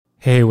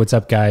Hey, what's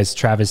up, guys?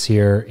 Travis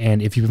here.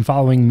 And if you've been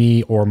following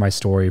me or my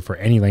story for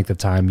any length of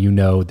time, you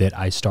know that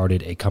I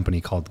started a company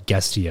called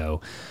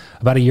Guestio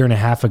about a year and a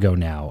half ago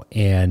now.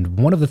 And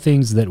one of the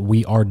things that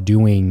we are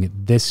doing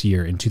this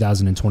year in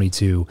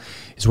 2022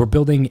 is we're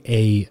building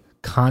a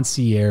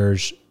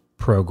concierge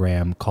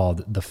program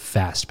called the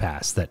Fast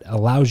Pass that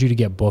allows you to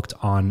get booked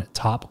on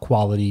top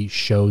quality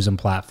shows and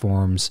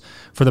platforms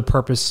for the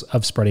purpose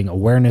of spreading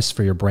awareness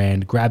for your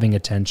brand, grabbing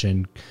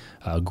attention,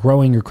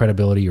 growing your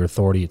credibility, your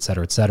authority, et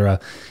cetera, et cetera.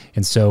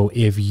 And so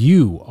if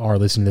you are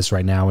listening to this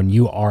right now and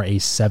you are a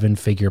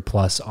 7-figure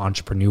plus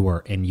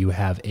entrepreneur and you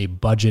have a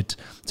budget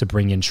to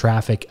bring in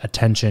traffic,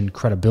 attention,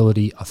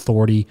 credibility,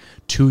 authority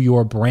to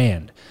your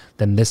brand,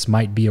 then this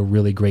might be a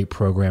really great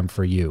program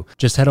for you.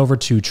 Just head over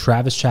to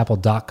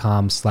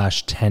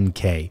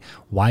travischappell.com/10K.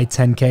 Why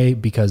 10K?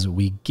 Because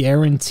we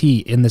guarantee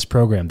in this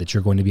program that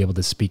you're going to be able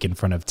to speak in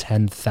front of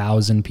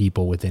 10,000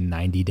 people within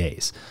 90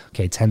 days.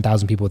 Okay,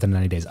 10,000 people within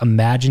 90 days.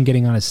 Imagine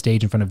getting on a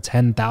stage in front of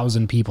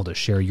 10,000 people to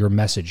share your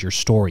message, your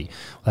story.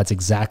 Well, that's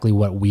exactly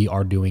what we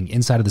are doing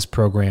inside of this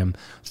program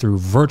through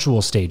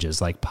virtual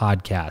stages like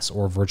podcasts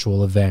or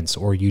virtual events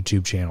or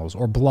YouTube channels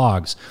or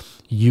blogs.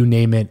 You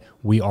name it,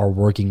 we are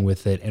working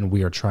with it, and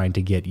we are trying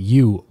to get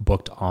you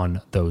booked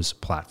on those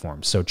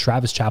platforms. So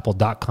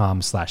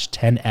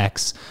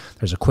travischappell.com/10X.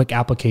 There's a quick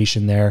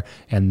application there,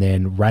 and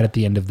then right at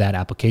the end of that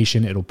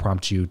application, it'll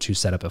prompt you to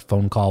set up a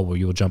phone call where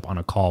you'll jump on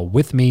a call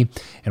with me,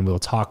 and we'll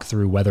talk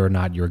through whether or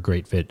not you're a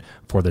great fit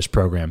for this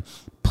program.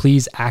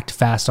 Please act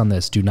fast on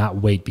this. Do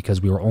not wait,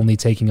 because we are only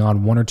taking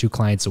on 1 or 2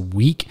 clients a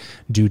week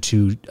due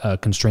to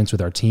constraints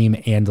with our team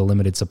and the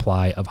limited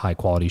supply of high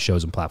quality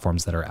shows and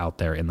platforms that are out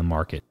there in the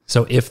market.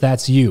 So if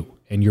that's you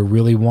and you're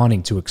really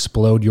wanting to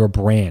explode your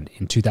brand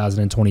in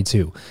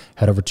 2022,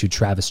 head over to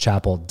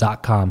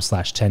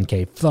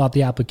travischappell.com/10K, fill out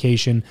the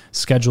application,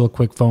 schedule a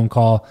quick phone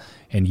call,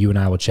 and you and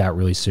I will chat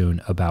really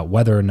soon about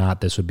whether or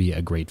not this would be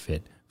a great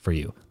fit for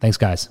you. Thanks,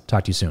 guys.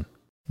 Talk to you soon.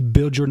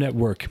 Build Your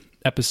Network,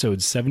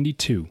 episode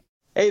 72.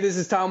 Hey, this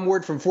is Tom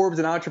Ward from Forbes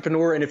and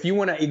Entrepreneur, and if you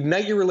want to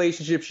ignite your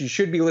relationships, you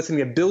should be listening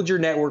to Build Your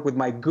Network with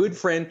my good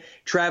friend,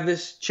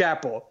 Travis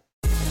Chappell.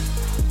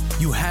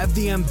 You have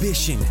the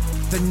ambition,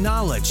 the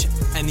knowledge,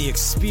 and the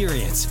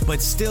experience,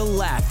 but still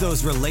lack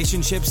those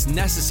relationships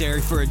necessary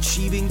for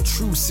achieving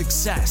true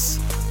success.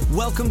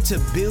 Welcome to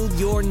Build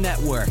Your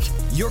Network,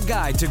 your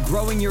guide to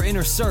growing your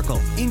inner circle,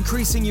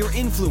 increasing your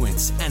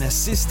influence, and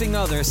assisting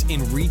others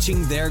in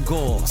reaching their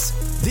goals.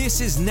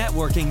 This is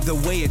networking the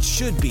way it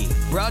should be.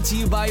 Brought to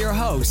you by your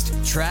host,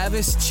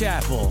 Travis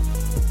Chappell.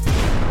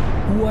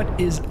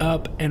 What is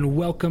up, and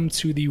welcome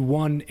to the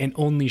one and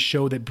only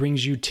show that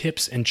brings you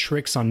tips and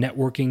tricks on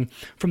networking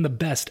from the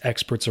best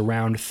experts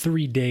around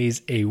 3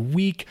 days a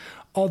week.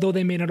 Although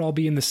they may not all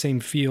be in the same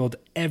field,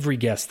 every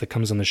guest that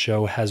comes on the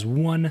show has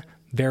one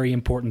very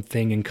important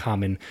thing in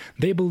common.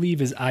 They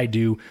believe, as I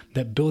do,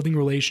 that building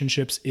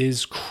relationships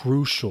is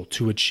crucial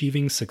to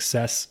achieving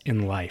success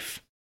in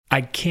life.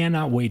 I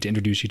cannot wait to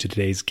introduce you to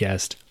today's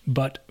guest,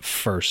 but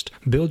first,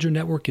 Build Your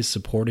Network is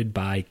supported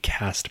by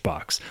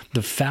CastBox,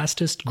 the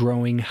fastest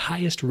growing,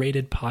 highest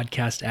rated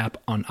podcast app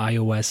on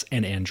iOS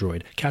and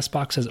Android.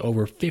 CastBox has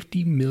over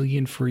 50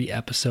 million free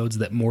episodes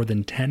that more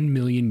than 10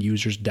 million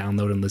users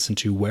download and listen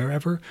to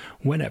wherever,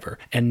 whenever.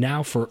 And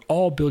now for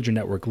all Build Your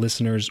Network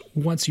listeners,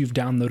 once you've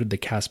downloaded the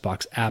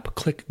CastBox app,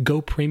 click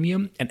Go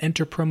Premium and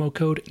enter promo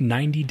code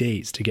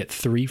 90days to get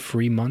 3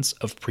 free months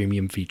of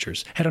premium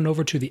features. Head on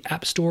over to the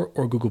App Store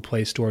or Google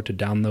Play Store to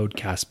download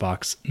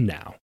CastBox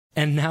now.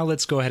 And now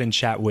let's go ahead and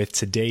chat with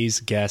today's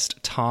guest,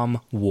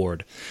 Tom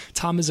Ward.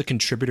 Tom is a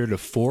contributor to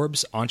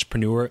Forbes,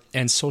 Entrepreneur,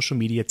 and Social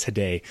Media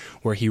Today,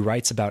 where he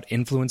writes about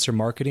influencer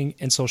marketing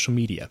and social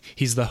media.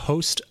 He's the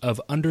host of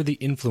Under the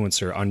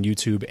Influencer on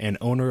YouTube and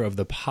owner of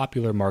the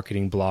popular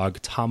marketing blog,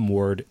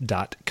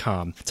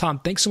 TomWard.com. Tom,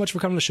 thanks so much for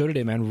coming on the show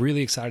today, man.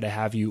 Really excited to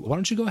have you. Why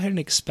don't you go ahead and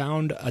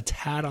expound a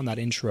tad on that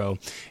intro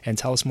and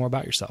tell us more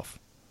about yourself?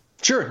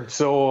 Sure.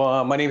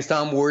 So my name is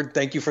Tom Ward.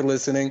 Thank you for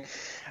listening.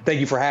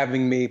 Thank you for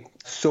having me.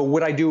 So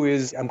what I do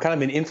is I'm kind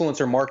of an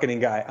influencer marketing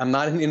guy. I'm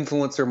not an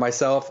influencer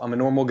myself. I'm a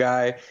normal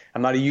guy.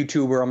 I'm not a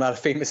YouTuber. I'm not a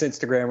famous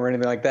Instagram or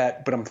anything like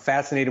that, but I'm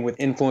fascinated with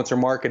influencer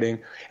marketing.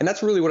 And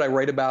that's really what I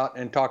write about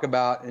and talk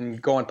about and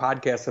go on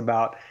podcasts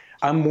about.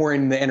 I'm more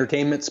in the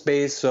entertainment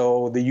space.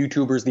 So the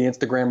YouTubers, the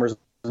Instagrammers,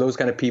 those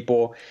kind of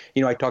people,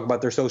 I talk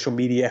about their social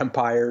media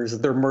empires,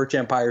 their merch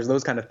empires,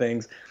 those kind of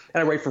things.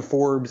 And I write for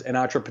Forbes and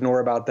Entrepreneur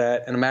about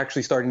that. And I'm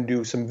actually starting to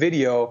do some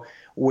video,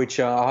 which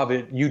I'll have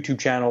a YouTube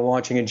channel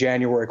launching in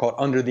January called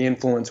Under the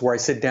Influence, where I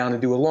sit down and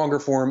do a longer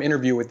form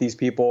interview with these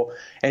people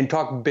and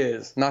talk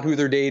biz, not who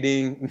they're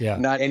dating,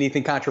 not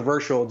anything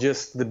controversial,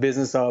 just the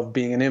business of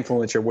being an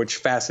influencer, which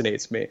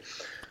fascinates me.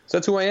 So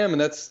that's who I am, and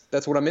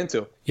that's what I'm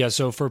into. Yeah,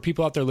 so for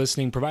people out there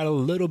listening, provide a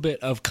little bit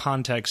of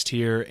context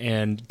here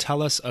and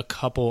tell us a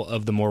couple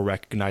of the more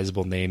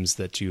recognizable names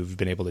that you've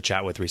been able to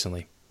chat with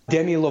recently.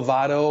 Demi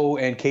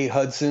Lovato and Kate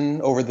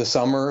Hudson over the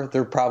summer,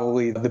 they're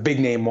probably the big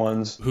name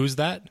ones. Who's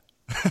that?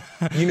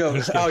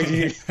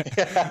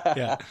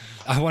 Yeah.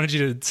 I wanted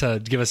you to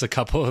give us a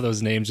couple of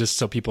those names just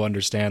so people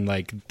understand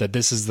like that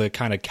this is the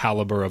kind of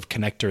caliber of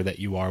connector that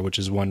you are, which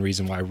is one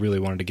reason why I really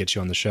wanted to get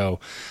you on the show.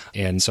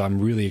 And so I'm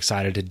really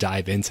excited to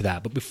dive into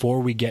that. But before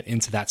we get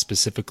into that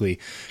specifically,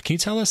 can you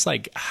tell us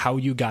like how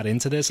you got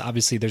into this?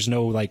 Obviously there's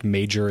no like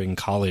major in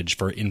college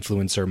for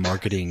influencer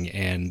marketing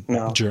and you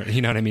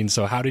know what I mean?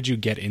 So how did you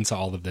get into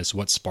all of this?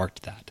 What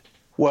sparked that?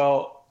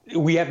 Well,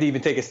 we have to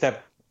even take a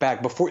step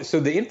back before. So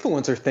the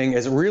influencer thing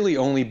has really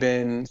only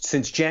been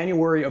since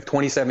January of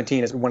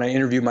 2017 is when I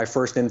interviewed my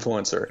first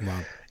influencer.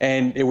 Wow.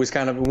 And it was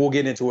kind of, we'll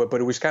get into it,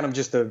 but it was kind of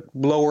just a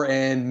lower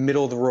end,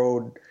 middle of the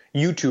road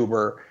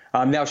YouTuber.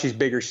 Now she's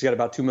bigger. She's got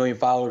about 2 million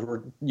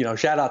followers.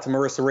 Shout out to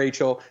Marissa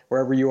Rachel,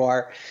 wherever you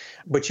are.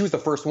 But she was the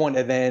first one.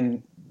 And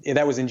then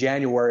that was in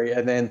January.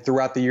 And then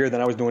throughout the year,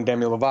 then I was doing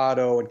Demi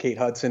Lovato and Kate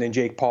Hudson and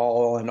Jake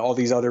Paul and all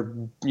these other,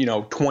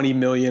 20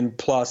 million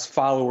plus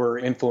follower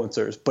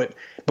influencers. But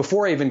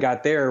before I even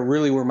got there,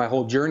 really where my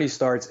whole journey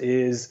starts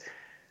is,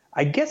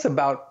 I guess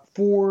about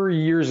 4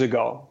 years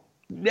ago.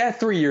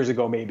 3 years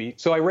ago, maybe.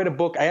 So I read a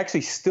book. I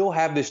actually still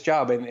have this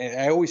job. And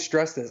I always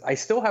stress this. I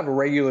still have a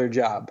regular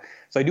job.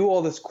 So I do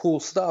all this cool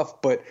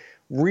stuff, but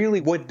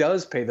really what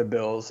does pay the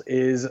bills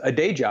is a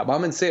day job.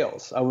 I'm in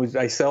sales.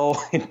 I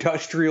sell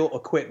industrial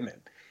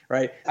equipment,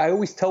 right? I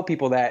always tell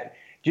people that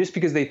just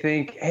because they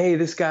think, hey,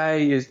 this guy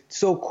is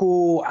so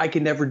cool, I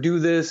can never do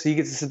this. He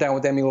gets to sit down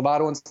with Demi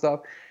Lovato and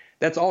stuff.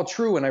 That's all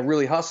true. And I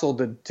really hustled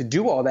to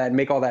do all that and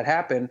make all that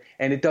happen.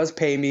 And it does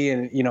pay me.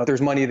 And,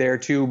 there's money there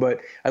too. But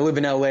I live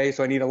in LA,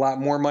 so I need a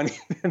lot more money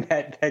than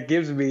that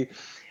gives me.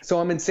 So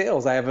I'm in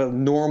sales. I have a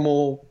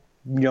normal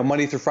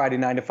Monday through Friday,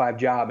 9-to-5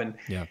 job. And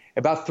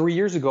about 3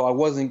 years ago, I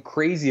wasn't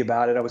crazy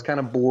about it. I was kind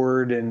of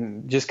bored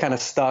and just kind of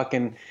stuck.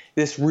 And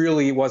this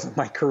really wasn't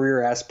my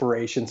career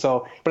aspiration.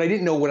 But I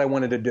didn't know what I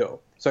wanted to do.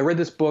 So I read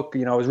this book,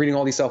 I was reading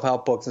all these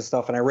self-help books and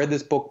stuff. And I read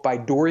this book by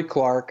Dorie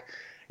Clark.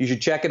 You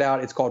should check it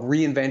out. It's called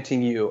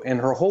Reinventing You. And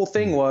her whole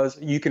thing was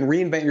you can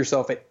reinvent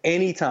yourself at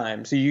any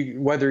time. So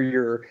whether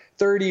you're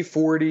 30,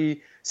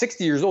 40,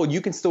 60 years old,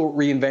 you can still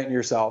reinvent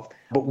yourself.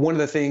 But one of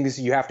the things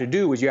you have to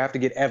do is you have to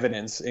get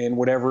evidence in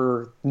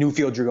whatever new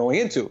field you're going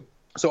into.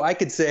 So I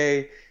could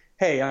say,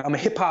 hey, I'm a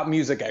hip hop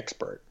music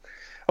expert.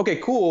 Okay,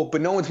 cool. But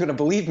no one's going to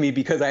believe me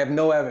because I have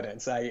no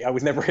evidence. I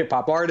was never a hip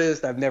hop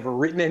artist. I've never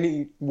written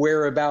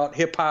anywhere about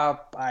hip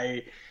hop.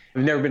 I've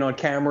never been on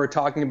camera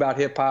talking about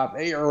hip hop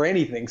or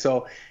anything.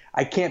 So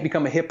I can't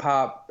become a hip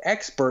hop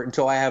expert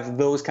until I have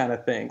those kind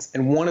of things.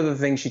 And one of the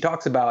things she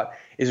talks about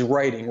is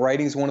writing.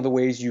 Writing is one of the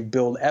ways you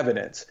build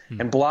evidence.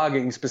 And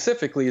blogging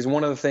specifically is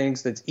one of the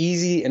things that's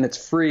easy and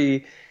it's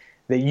free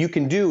that you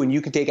can do and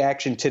you can take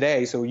action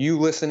today. So you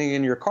listening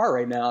in your car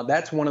right now,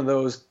 that's one of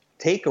those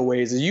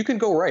takeaways is you can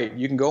go write.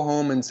 You can go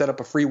home and set up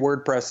a free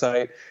WordPress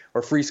site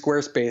or free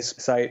Squarespace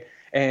site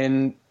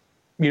and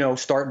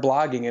start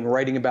blogging and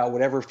writing about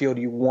whatever field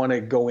you want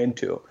to go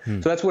into.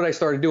 So that's what I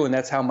started doing.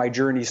 That's how my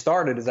journey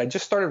started is I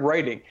just started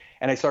writing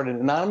and I started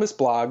an anonymous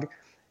blog. It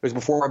was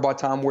before I bought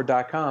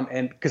TomWard.com.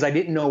 And because I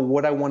didn't know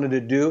what I wanted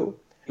to do,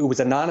 it was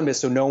anonymous.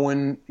 So no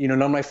one,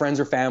 none of my friends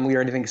or family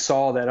or anything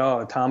saw that,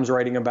 oh, Tom's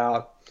writing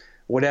about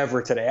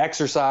whatever today,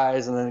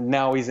 exercise. And then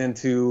now he's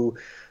into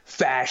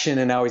fashion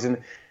and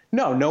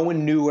now no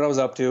one knew what I was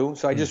up to.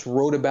 So I just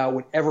wrote about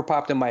whatever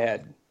popped in my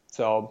head.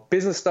 So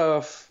business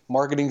stuff,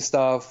 marketing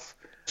stuff,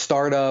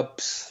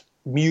 startups,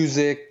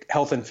 music,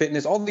 health and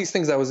fitness, all these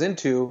things I was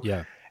into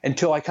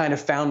until I kind of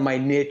found my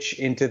niche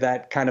into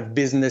that kind of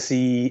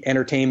businessy,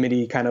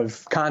 entertainment-y kind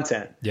of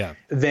content. Yeah.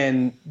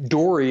 Then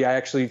Dorie, I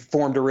actually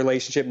formed a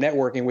relationship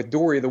networking with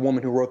Dorie, the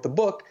woman who wrote the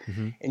book,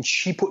 and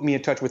she put me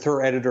in touch with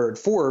her editor at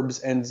Forbes.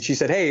 And she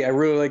said, hey, I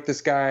really like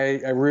this guy.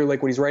 I really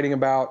like what he's writing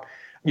about.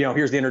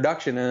 Here's the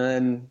introduction. And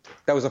then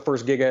that was the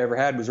first gig I ever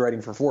had was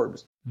writing for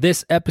Forbes.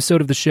 This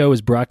episode of the show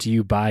is brought to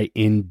you by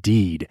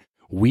Indeed.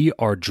 We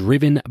are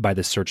driven by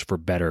the search for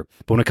better.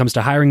 But when it comes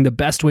to hiring, the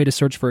best way to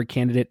search for a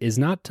candidate is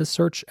not to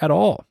search at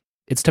all.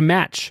 It's to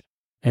match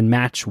and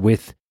match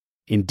with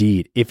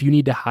Indeed. If you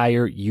need to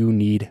hire, you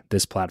need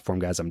this platform,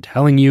 guys. I'm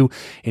telling you,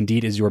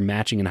 Indeed is your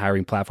matching and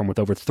hiring platform with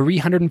over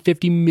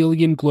 350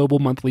 million global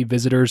monthly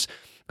visitors,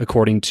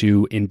 according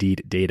to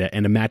Indeed data,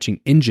 and a matching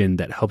engine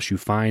that helps you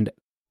find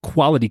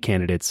quality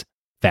candidates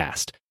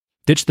fast.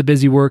 Ditch the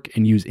busy work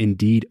and use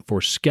Indeed for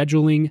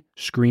scheduling,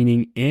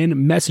 screening, and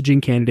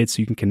messaging candidates so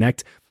you can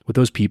connect with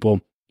those people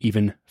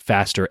even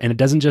faster. And it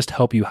doesn't just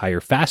help you hire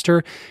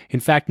faster. In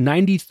fact,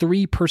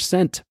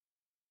 93%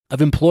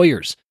 of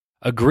employers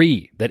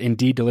agree that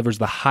Indeed delivers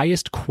the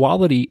highest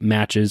quality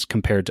matches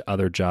compared to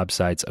other job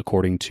sites,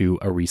 according to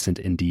a recent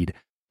Indeed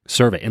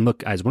survey. And look,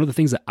 guys, one of the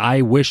things that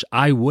I wish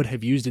I would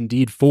have used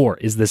Indeed for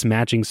is this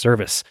matching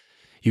service.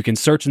 You can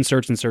search and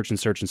search and search and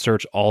search and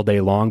search all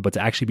day long, but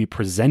to actually be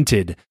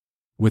presented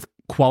with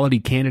quality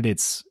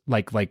candidates,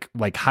 like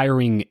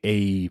hiring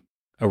a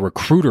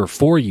recruiter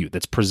for you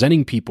that's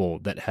presenting people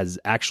that has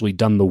actually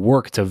done the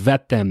work to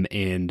vet them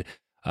and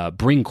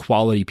bring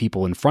quality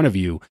people in front of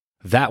you,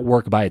 that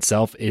work by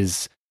itself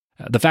is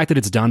The fact that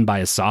it's done by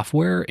a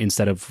software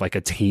instead of like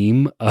a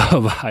team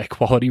of high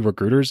quality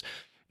recruiters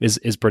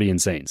is pretty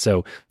insane.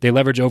 So they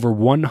leverage over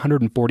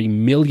 140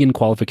 million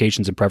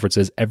qualifications and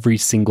preferences every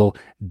single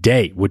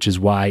day, which is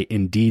why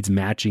Indeed's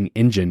matching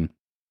engine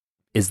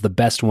is the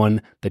best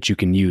one that you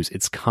can use.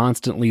 It's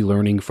constantly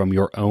learning from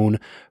your own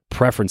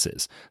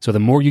preferences. So the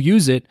more you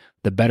use it,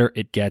 the better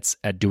it gets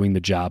at doing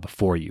the job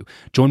for you.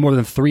 Join more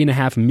than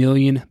 3.5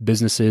 million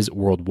businesses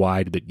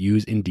worldwide that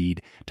use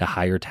Indeed to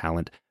hire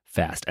talent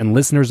fast. And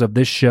listeners of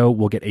this show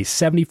will get a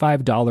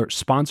 $75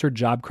 sponsored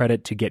job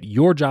credit to get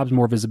your jobs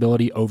more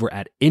visibility over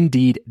at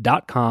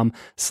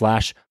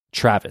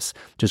Indeed.com/Travis.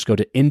 Just go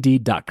to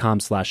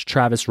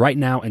Indeed.com/Travis right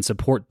now and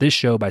support this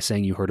show by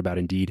saying you heard about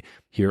Indeed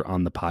here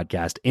on the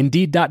podcast.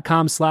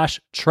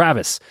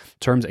 Indeed.com/Travis.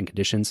 Terms and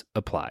conditions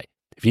apply.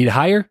 If you need to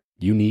hire,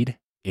 you need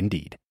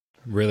Indeed.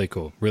 Really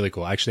cool. Really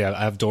cool. Actually,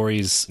 I have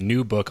Dory's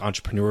new book,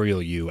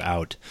 Entrepreneurial You,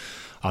 out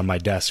on my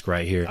desk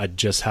right here. I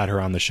just had her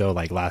on the show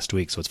like last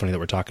week, so it's funny that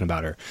we're talking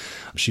about her.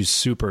 She's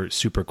super,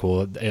 super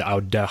cool. I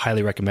would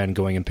highly recommend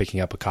going and picking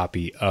up a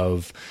copy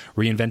of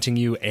Reinventing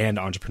You and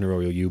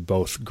Entrepreneurial You,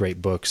 both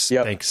great books.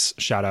 Yep. Thanks.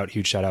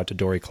 Huge shout out to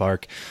Dory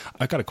Clark.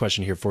 I've got a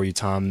question here for you,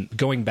 Tom.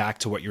 Going back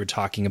to what you were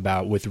talking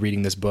about with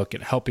reading this book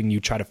and helping you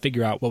try to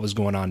figure out what was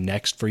going on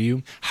next for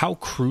you, how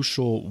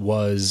crucial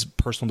was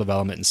personal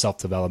development and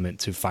self-development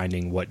to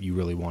finding what you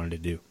really wanted to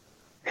do?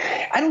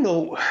 I don't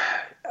know.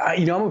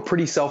 I'm a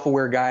pretty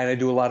self-aware guy and I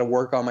do a lot of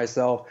work on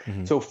myself.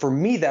 Mm-hmm. So for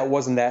me, that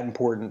wasn't that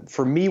important.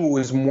 For me, what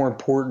was more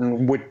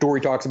important, what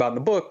Dory talks about in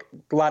the book,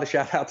 a lot of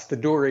shout outs to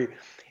Dory,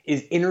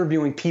 is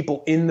interviewing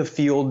people in the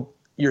field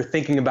you're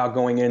thinking about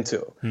going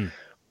into.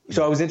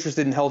 So I was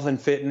interested in health and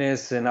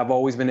fitness and I've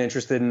always been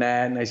interested in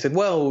that. And I said,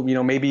 well,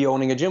 maybe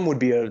owning a gym would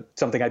be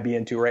something I'd be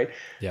into, right?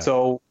 Yeah.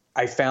 So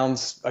I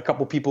found a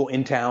couple people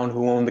in town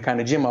who owned the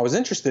kind of gym I was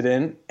interested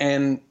in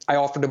and I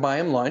offered to buy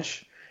them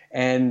lunch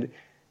and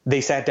they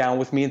sat down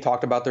with me and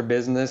talked about their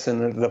business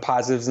and the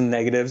positives and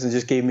negatives and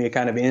just gave me a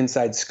kind of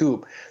inside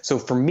scoop. So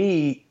for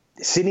me,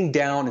 sitting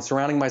down and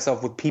surrounding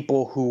myself with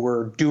people who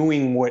were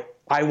doing what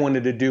I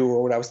wanted to do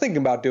or what I was thinking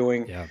about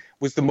doing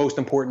was the most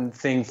important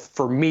thing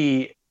for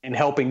me in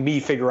helping me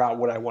figure out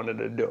what I wanted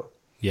to do.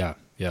 Yeah.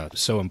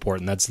 So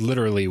important. That's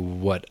literally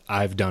what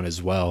I've done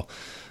as well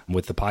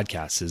with the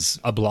podcast. Is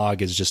a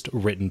blog is just a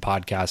written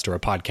podcast or a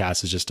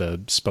podcast is just a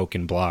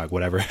spoken blog,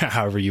 whatever,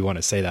 however you want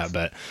to say that.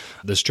 But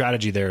the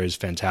strategy there is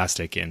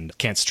fantastic and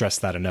can't stress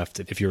that enough.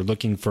 If you're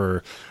looking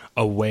for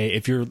a way,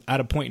 if you're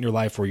at a point in your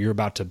life where you're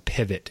about to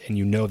pivot and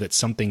you know that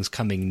something's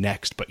coming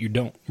next, but you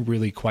don't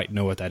really quite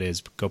know what that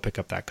is, go pick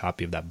up that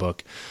copy of that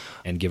book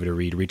and give it a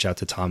read. Reach out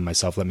to Tom and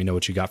myself. Let me know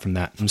what you got from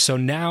that. And so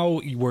now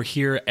we're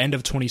here, end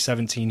of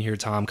 2017 here,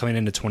 Tom, coming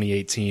into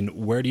 2018.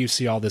 Where do you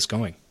see all this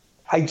going?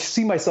 I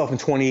see myself in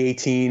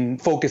 2018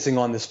 focusing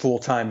on this full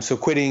time. So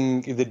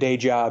quitting the day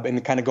job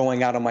and kind of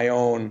going out on my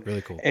own.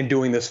 Really cool. And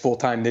doing this full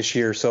time this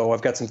year. So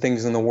I've got some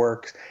things in the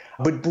works,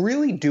 but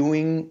really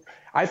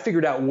I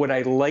figured out what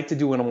I like to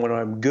do and what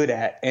I'm good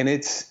at. And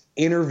it's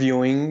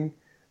interviewing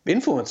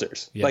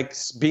influencers, like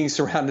being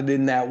surrounded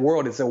in that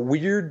world. It's a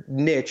weird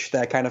niche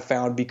that I kind of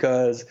found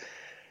because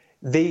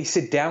they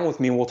sit down with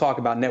me and we'll talk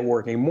about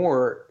networking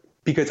more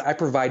because I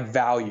provide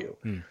value.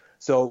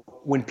 So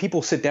when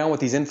people sit down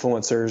with these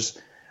influencers,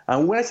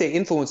 when I say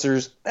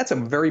influencers, that's a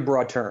very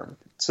broad term.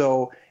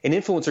 So an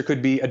influencer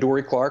could be a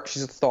Dory Clark.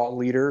 She's a thought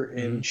leader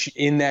and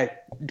in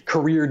that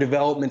career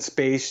development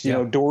space, you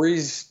know,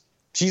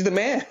 she's the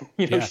man,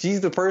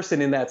 she's the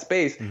person in that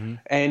space. And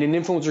an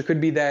influencer could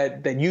be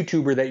that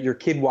YouTuber that your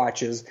kid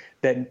watches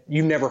that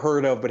you've never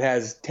heard of, but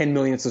has 10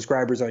 million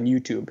subscribers on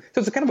YouTube.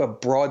 So it's a kind of a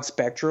broad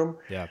spectrum.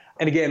 Yeah.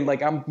 And again,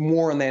 like I'm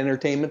more in the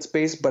entertainment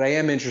space, but I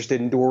am interested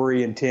in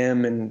Dory and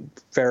Tim and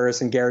Ferriss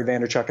and Gary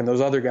Vaynerchuk and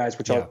those other guys,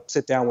 which I'll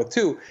sit down with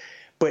too.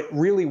 But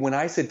really when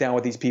I sit down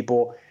with these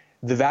people,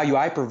 the value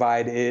I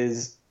provide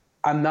is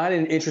I'm not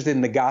interested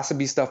in the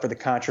gossipy stuff or the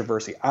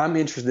controversy. I'm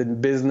interested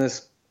in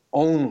business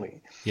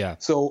only. Yeah.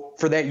 So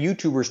for that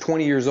YouTuber's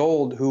 20 years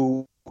old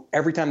who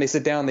every time they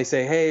sit down, they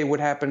say, hey, what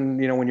happened,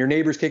 when your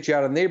neighbors kicked you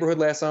out of the neighborhood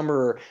last summer,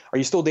 or are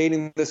you still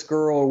dating this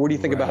girl? Or what do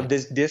you think about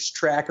this diss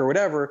track or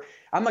whatever?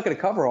 I'm not going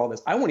to cover all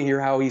this. I want to hear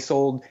how he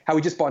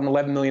just bought an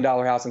 $11 million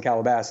house in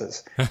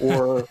Calabasas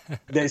or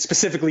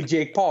specifically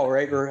Jake Paul,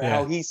 right? Or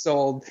how he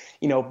sold,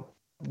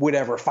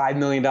 whatever, $5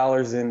 million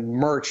in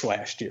merch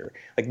last year.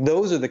 Like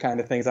those are the kind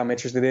of things I'm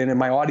interested in. And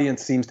my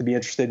audience seems to be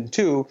interested in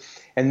too.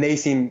 And they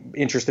seem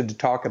interested to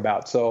talk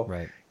about.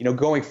 So,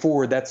 going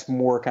forward, that's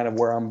more kind of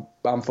where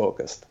I'm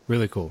focused.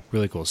 Really cool.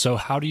 Really cool. So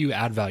how do you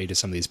add value to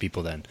some of these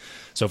people then?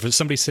 So for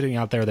somebody sitting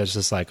out there that's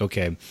just like,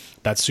 okay,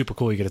 that's super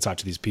cool. You get to talk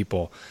to these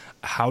people.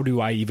 How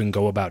do I even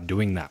go about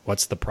doing that?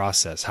 What's the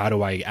process? How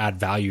do I add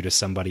value to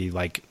somebody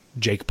like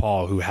Jake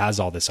Paul who has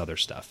all this other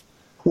stuff?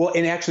 Well,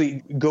 and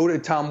actually go to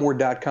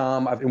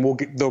TomWard.com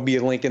and there'll be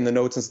a link in the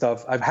notes and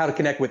stuff. I've How to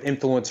Connect with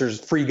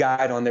Influencers, free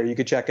guide on there. You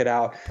could check it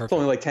out. Perfect. It's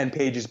only like 10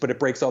 pages, but it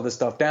breaks all this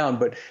stuff down.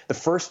 But the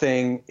first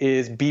thing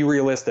is be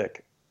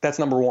realistic. That's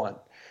number one.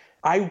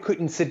 I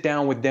couldn't sit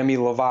down with Demi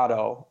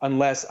Lovato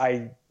unless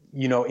I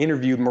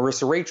interviewed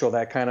Marissa Rachel,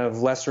 that kind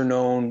of lesser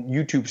known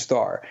YouTube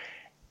star.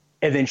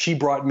 And then she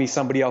brought me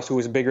somebody else who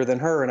was bigger than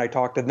her, and I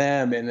talked to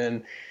them, and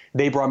then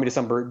they brought me to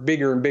somebody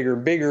bigger and bigger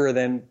and bigger. And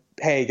then,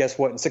 hey, guess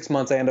what? In 6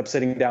 months, I end up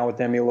sitting down with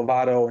Demi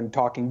Lovato and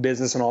talking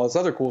business and all this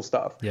other cool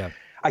stuff. Yeah.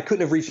 I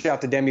couldn't have reached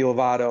out to Demi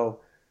Lovato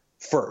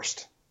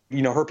first.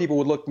 Her people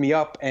would look me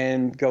up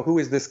and go, who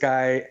is this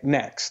guy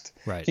next?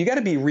 Right. So you got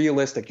to be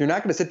realistic. You're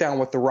not going to sit down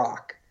with The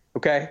Rock.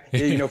 Okay.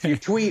 If you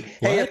tweet,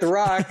 hey, at The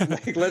Rock,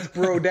 like, let's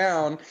bro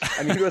down.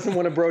 I mean, who doesn't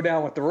want to bro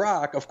down with The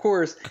Rock? Of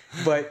course.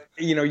 But,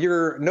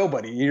 you're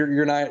nobody.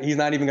 You're not, he's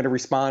not even going to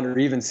respond or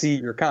even see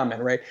your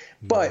comment. Right.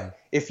 But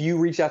if you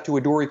reach out to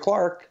a Dory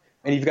Clark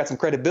and you've got some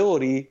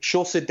credibility,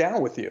 she'll sit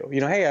down with you.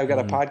 Hey, I've got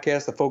a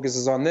podcast that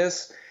focuses on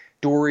this.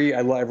 Dory,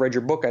 I've read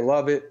your book. I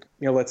love it.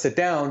 Let's sit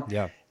down.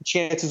 Yeah.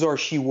 Chances are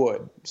she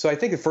would. So I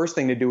think the first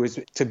thing to do is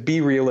to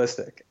be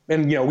realistic.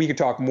 And, we could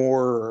talk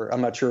more, or I'm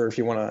not sure if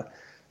you want to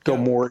go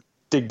more,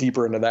 dig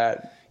deeper into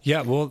that.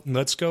 Yeah, well,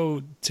 let's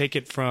go take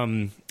it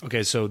from,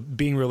 okay, so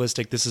being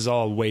realistic, this is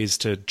all ways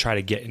to try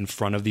to get in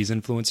front of these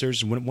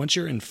influencers. Once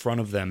you're in front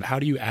of them, how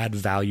do you add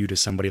value to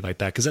somebody like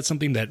that? Because that's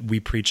something that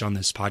we preach on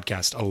this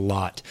podcast a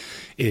lot,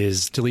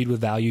 is to lead with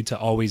value, to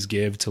always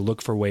give, to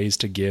look for ways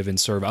to give and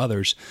serve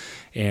others.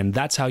 And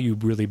that's how you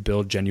really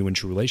build genuine,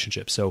 true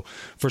relationships. So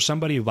for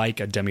somebody like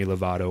a Demi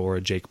Lovato or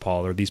a Jake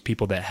Paul, or these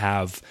people that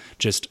have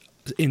just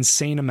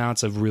insane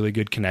amounts of really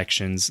good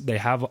connections, they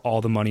have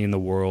all the money in the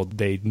world,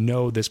 they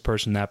know this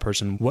person, that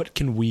person, what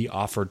can we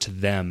offer to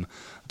them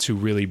to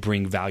really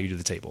bring value to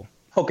the table?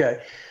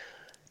 Okay.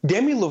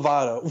 Demi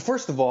Lovato,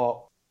 first of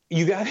all,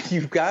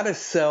 you've got to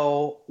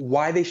sell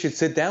why they should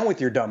sit down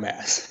with your dumb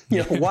ass.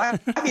 Why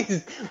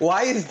is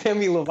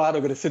Demi Lovato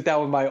going to sit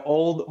down with my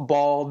old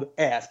bald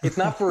ass? It's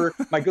not for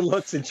my good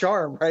looks and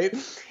charm, right?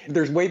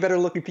 There's way better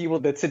looking people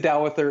that sit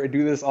down with her and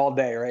do this all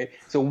day, right?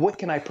 So what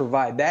can I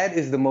provide? That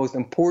is the most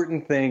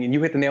important thing, and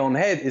you hit the nail on the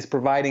head, is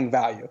providing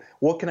value.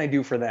 What can I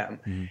do for them?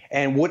 Mm-hmm.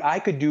 And what I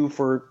could do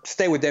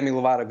stay with Demi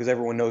Lovato because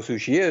everyone knows who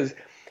she is,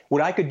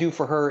 what I could do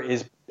for her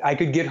is I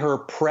could get her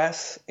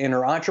press in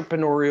her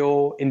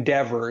entrepreneurial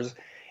endeavors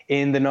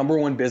in the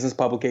 #1 business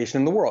publication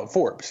in the world,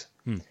 Forbes.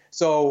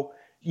 So,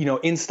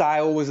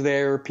 InStyle was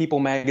there, People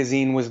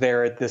Magazine was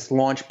there at this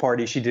launch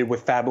party she did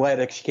with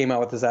Fabletics. She came out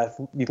with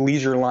this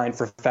leisure line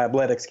for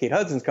Fabletics, Kate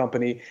Hudson's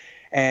company.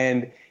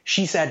 And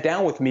she sat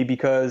down with me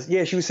because,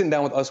 she was sitting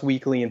down with Us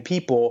Weekly and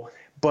People,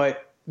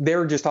 but they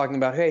were just talking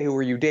about, hey, who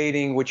are you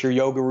dating? What's your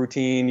yoga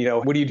routine?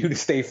 What do you do to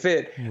stay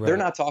fit? Right. They're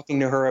not talking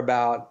to her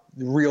about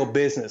real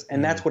business.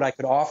 And that's what I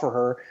could offer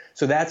her.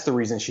 So that's the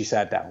reason she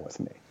sat down with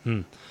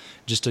me.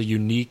 Just a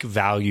unique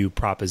value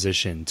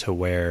proposition to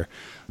where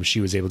she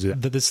was able to do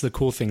that. This is the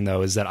cool thing,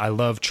 though, is that I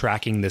love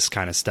tracking this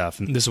kind of stuff.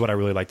 And this is what I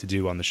really like to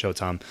do on the show,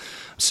 Tom.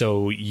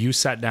 So you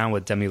sat down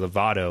with Demi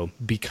Lovato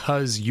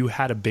because you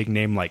had a big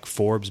name like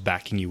Forbes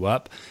backing you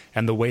up.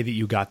 And the way that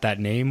you got that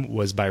name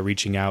was by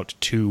reaching out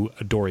to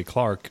Dory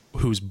Clark,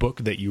 whose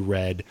book that you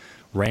read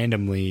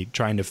randomly,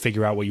 trying to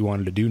figure out what you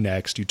wanted to do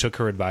next. You took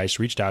her advice,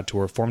 reached out to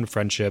her, formed a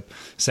friendship,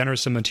 sent her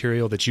some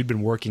material that you'd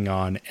been working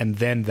on, and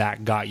then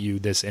that got you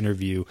this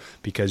interview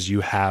because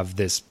you have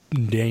this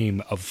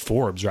name of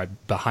Forbes right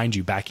behind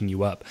you, backing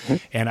you up.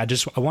 And I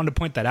wanted to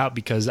point that out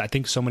because I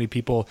think so many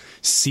people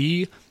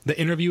see the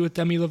interview with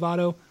Demi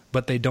Lovato,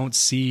 but they don't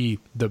see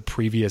the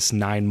previous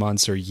 9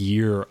 months or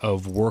year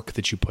of work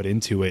that you put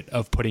into it,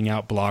 of putting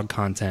out blog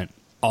content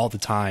all the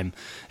time,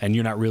 and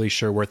you're not really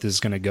sure where this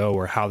is going to go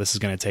or how this is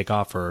going to take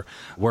off or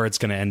where it's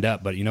going to end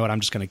up. But you know what? I'm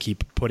just going to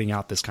keep putting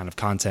out this kind of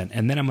content,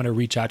 and then I'm going to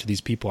reach out to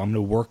these people. I'm going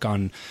to work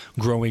on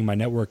growing my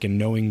network and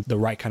knowing the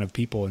right kind of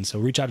people. And so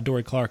reach out to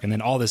Dory Clark, and then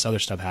all this other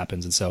stuff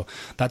happens. And so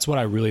that's what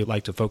I really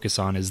like to focus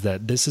on, is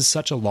that this is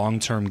such a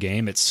long-term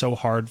game. It's so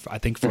hard, I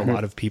think, for a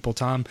lot of people,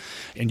 Tom,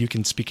 and you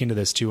can speak into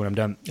this too when I'm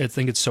done. I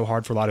think it's so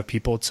hard for a lot of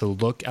people to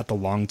look at the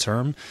long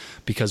term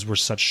because we're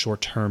such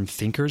short-term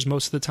thinkers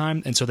most of the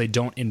time. And so they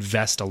don't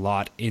invest a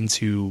lot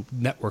into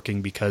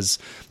networking because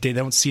they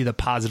don't see the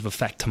positive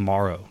effect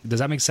tomorrow. Does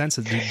that make sense?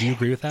 Do you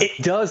agree with that?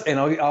 It does. And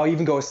I'll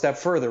even go a step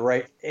further,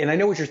 right? And I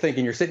know what you're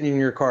thinking. You're sitting in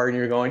your car and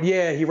you're going,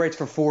 yeah, he writes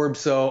for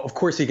Forbes, so of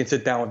course he can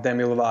sit down with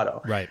Demi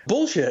Lovato. Right.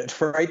 Bullshit,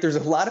 right? There's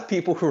a lot of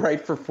people who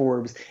write for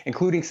Forbes,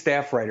 including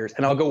staff writers.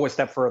 And I'll go a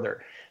step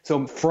further.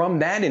 So from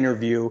that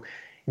interview,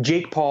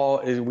 Jake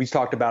Paul, we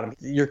talked about him.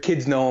 Your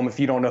kids know him if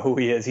you don't know who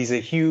he is. He's a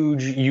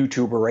huge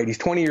YouTuber, right? He's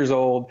 20 years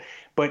old.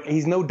 But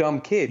he's no dumb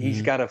kid.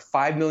 He's got a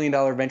 $5 million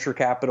venture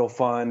capital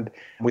fund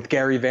with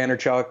Gary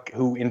Vaynerchuk,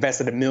 who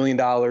invested $1 million.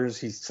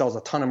 He sells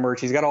a ton of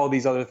merch. He's got all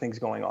these other things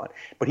going on.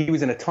 But he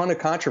was in a ton of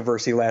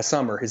controversy last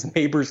summer. His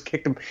neighbors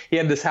kicked him. He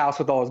had this house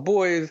with all his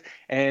boys,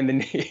 and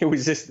then it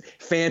was just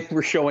fans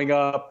were showing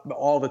up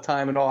all the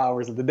time in all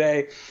hours of the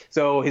day.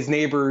 So his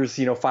neighbors,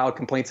 filed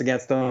complaints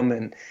against him,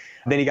 and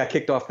then he got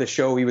kicked off the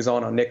show he was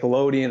on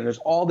Nickelodeon. And there's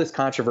all this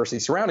controversy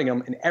surrounding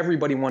him, and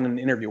everybody wanted an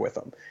interview with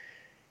him.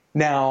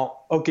 Now,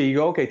 okay, you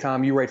go, okay,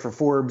 Tom, you write for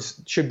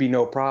Forbes, should be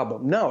no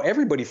problem. No,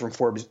 everybody from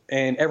Forbes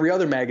and every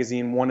other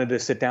magazine wanted to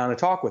sit down and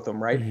talk with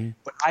him, right? Mm-hmm.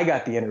 But I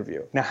got the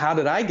interview. Now, how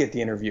did I get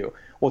the interview?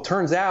 Well, it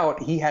turns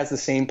out he has the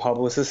same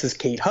publicist as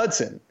Kate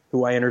Hudson,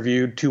 who I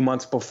interviewed 2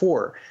 months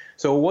before.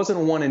 So it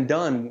wasn't one and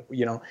done.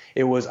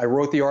 It was, I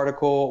wrote the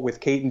article with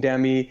Kate and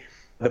Demi.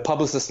 The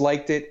publicist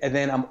liked it, and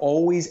then I'm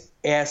always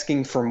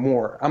asking for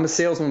more. I'm a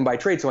salesman by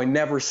trade, so I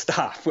never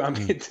stop. I'm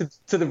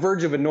to the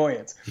verge of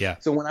annoyance. Yeah.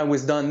 So when I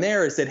was done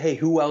there, I said, hey,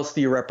 who else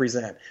do you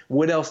represent?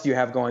 What else do you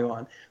have going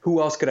on?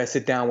 Who else could I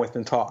sit down with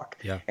and talk?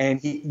 Yeah.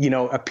 And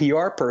a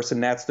PR person,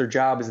 that's their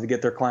job, is to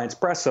get their clients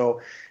press.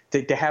 So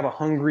to have a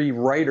hungry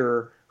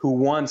writer who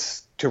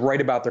wants to write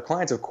about their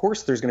clients, of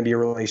course there's going to be a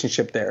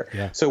relationship there.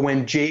 Yeah. So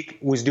when Jake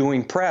was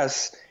doing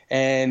press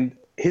and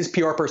his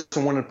PR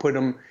person wanted to put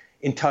him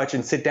in touch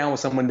and sit down with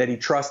someone that he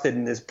trusted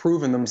and has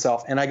proven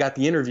themselves. And I got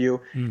the interview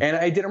and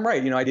I did him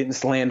right. I didn't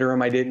slander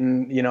him. I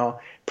didn't,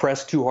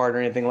 press too hard or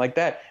anything like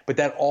that. But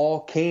that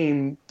all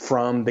came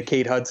from the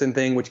Kate Hudson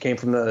thing, which came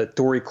from the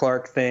Dory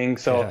Clark thing.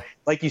 So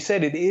like you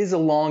said, it is a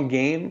long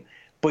game,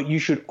 but you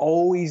should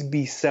always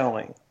be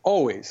selling.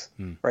 Always,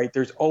 right?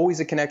 There's always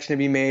a connection to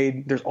be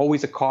made. There's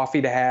always a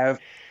coffee to have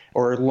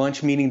or a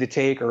lunch meeting to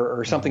take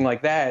or something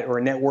like that, or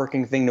a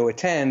networking thing to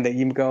attend that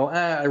you go,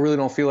 I really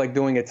don't feel like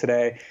doing it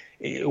today.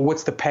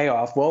 What's the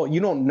payoff? Well, you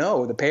don't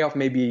know. The payoff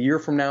may be a year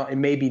from now. It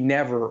may be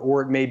never,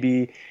 or it may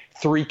be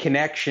 3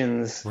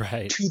 connections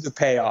to the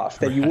payoff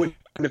that you wouldn't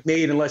have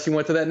made unless you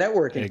went to that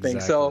networking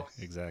thing. So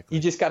you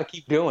just got to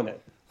keep doing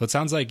it. Well, it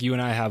sounds like you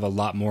and I have a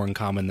lot more in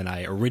common than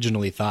I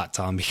originally thought,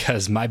 Tom,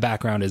 because my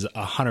background is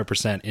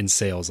 100% in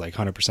sales, like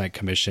 100%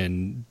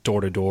 commission,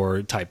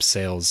 door-to-door type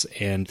sales.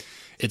 And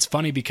it's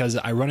funny because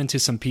I run into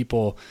some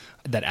people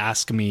that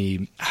ask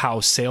me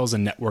how sales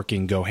and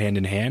networking go hand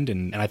in hand.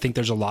 And I think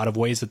there's a lot of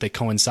ways that they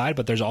coincide,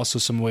 but there's also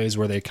some ways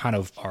where they kind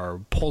of are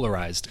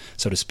polarized,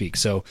 so to speak.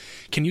 So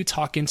can you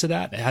talk into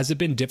that? Has it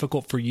been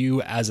difficult for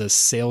you as a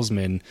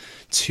salesman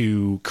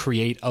to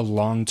create a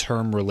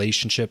long-term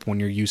relationship when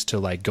you're used to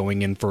like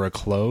going in for a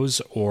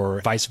close, or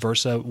vice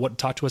versa?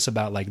 Talk to us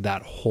about like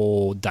that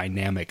whole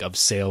dynamic of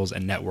sales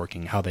and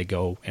networking, how they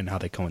go and how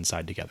they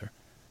coincide together.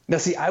 Now,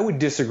 see, I would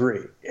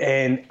disagree.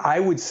 And I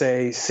would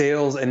say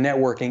sales and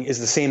networking is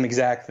the same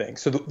exact thing.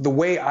 So the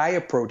way I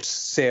approach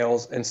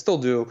sales, and still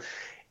do,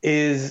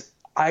 is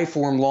I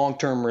form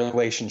long-term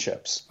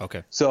relationships.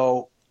 Okay.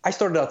 So I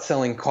started out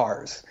selling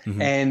cars,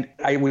 and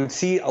I would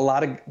see a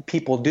lot of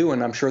people do,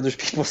 and I'm sure there's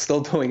people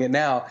still doing it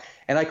now,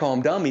 and I call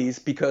them dummies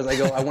because I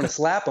go, I want to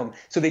slap them.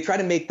 So they try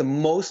to make the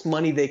most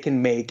money they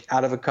can make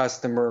out of a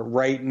customer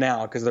right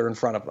now because they're in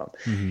front of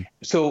them.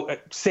 So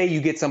say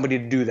you get somebody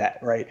to do that,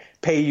 right?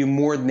 Pay you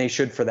more than they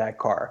should for that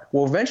car.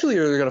 Well, eventually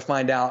they're going to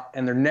find out,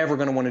 and they're never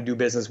going to want to do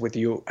business with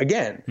you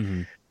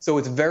again. So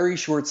it's very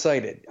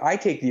short-sighted. I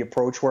take the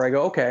approach where I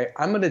go, okay,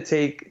 I'm going to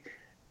take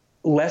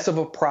less of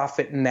a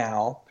profit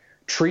now,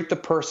 treat the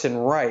person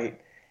right,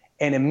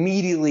 and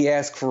immediately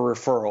ask for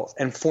referrals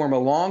and form a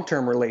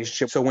long-term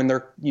relationship. So when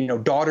their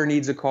daughter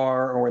needs a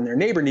car or when their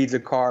neighbor needs a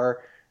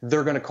car,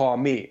 they're going to call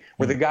me.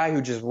 Where the guy who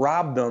just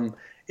robbed them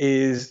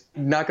is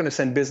not going to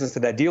send business to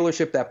that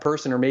dealership, that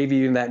person, or maybe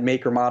even that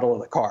make or model of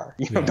the car.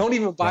 Don't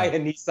even buy a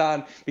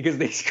Nissan because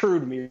they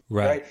screwed me.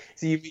 Right?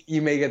 So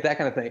you may get that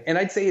kind of thing. And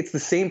I'd say it's the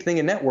same thing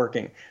in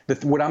networking.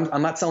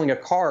 I'm not selling a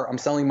car. I'm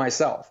selling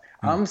myself.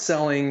 I'm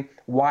selling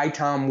why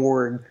Tom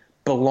Ward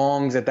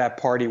belongs at that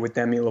party with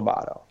Demi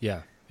Lovato.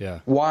 Yeah.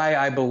 Why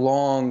I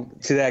belong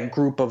to that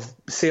group of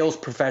sales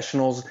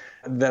professionals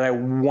that I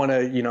want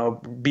to,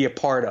 be a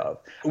part of.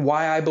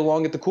 Why I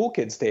belong at the cool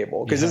kids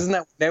table. Because isn't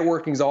that what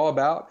networking's all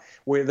about?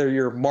 Whether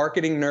you're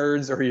marketing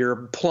nerds or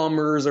you're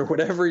plumbers or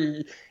whatever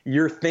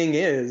your thing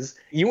is,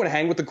 you want to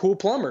hang with the cool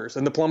plumbers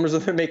and the plumbers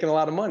that are making a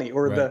lot of money,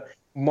 or the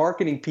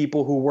marketing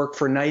people who work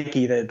for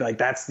Nike that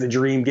that's the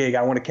dream gig.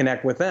 I want to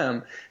connect with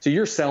them. So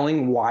you're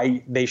selling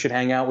why they should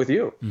hang out with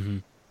you.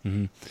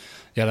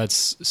 Yeah,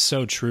 that's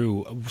so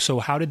true.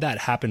 So how did that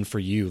happen for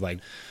you? Like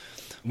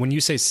when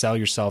you say sell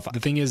yourself, the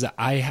thing is that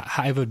I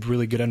have a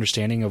really good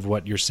understanding of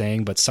what you're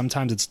saying, but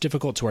sometimes it's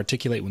difficult to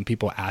articulate when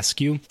people ask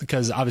you,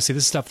 because obviously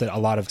this is stuff that a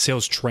lot of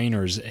sales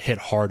trainers hit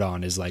hard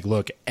on is like,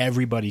 look,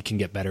 everybody can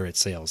get better at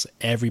sales.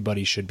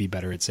 Everybody should be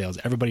better at sales.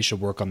 Everybody should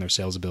work on their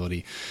sales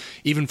ability,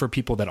 even for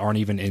people that aren't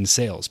even in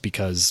sales,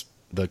 because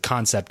the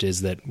concept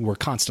is that we're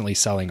constantly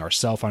selling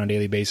ourselves on a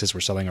daily basis. We're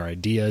selling our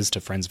ideas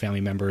to friends, family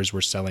members.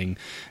 We're selling,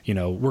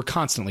 we're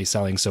constantly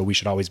selling. So we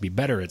should always be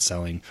better at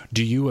selling.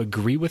 Do you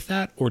agree with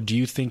that? Or do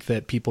you think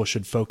that people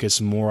should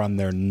focus more on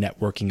their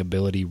networking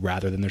ability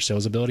rather than their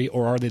sales ability?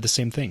 Or are they the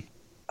same thing?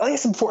 Like I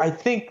said before, I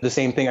think the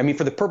same thing. I mean,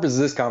 for the purpose of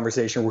this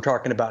conversation, we're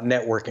talking about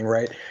networking,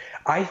 right?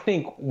 I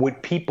think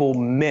what people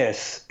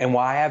miss, and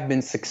why I have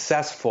been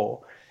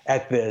successful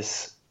at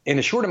this in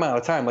a short amount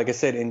of time, like I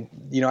said,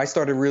 I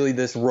started really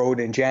this road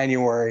in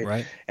January,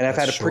 right? And I've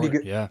had a pretty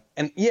good,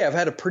 I've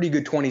had a pretty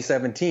good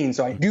 2017.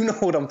 So I do know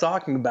what I'm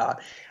talking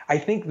about. I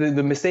think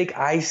the mistake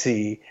I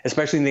see,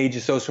 especially in the age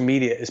of social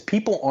media, is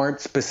people aren't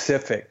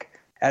specific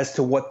as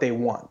to what they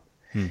want.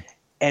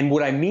 And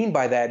what I mean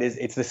by that is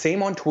it's the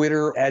same on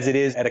Twitter as it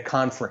is at a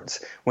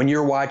conference. When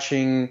you're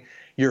watching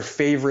your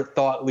favorite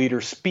thought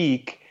leader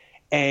speak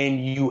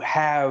and you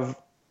have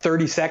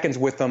 30 seconds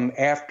with them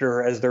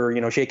after as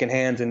they're, shaking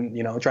hands and,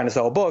 trying to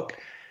sell a book,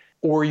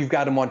 or you've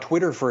got them on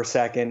Twitter for a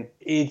second,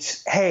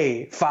 it's,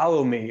 hey,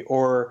 follow me,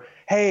 or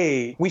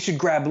hey, we should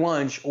grab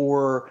lunch,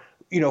 or,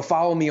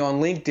 follow me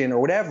on LinkedIn or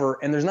whatever.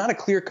 And there's not a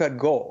clear-cut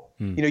goal.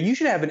 You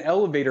should have an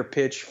elevator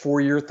pitch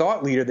for your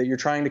thought leader that you're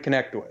trying to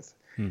connect with.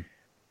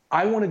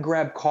 I want to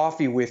grab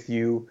coffee with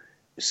you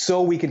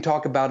so we can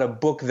talk about a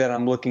book that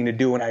I'm looking to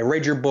do. And I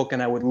read your book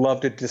and I would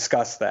love to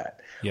discuss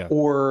that. Yeah.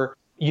 Or,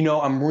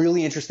 I'm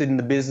really interested in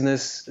the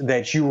business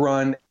that you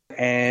run.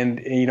 And,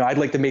 I'd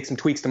like to make some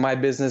tweaks to my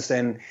business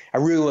and I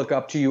really look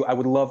up to you. I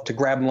would love to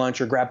grab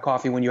lunch or grab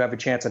coffee when you have a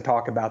chance and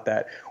talk about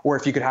that. Or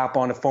if you could hop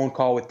on a phone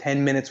call with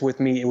 10 minutes with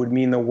me, it would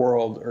mean the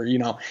world. Or,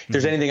 if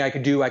there's anything I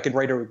could do, I could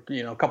write a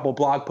couple of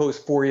blog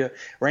posts for you,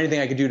 or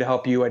anything I could do to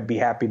help you, I'd be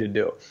happy to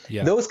do.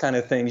 Yeah. Those kind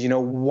of things.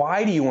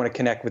 Why do you want to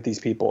connect with these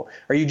people?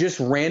 Are you just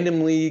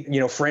randomly,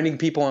 friending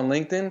people on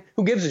LinkedIn?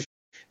 Who gives a shit?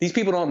 These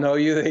people don't know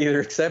you. They either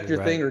accept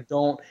your thing or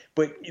don't,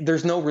 but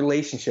there's no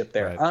relationship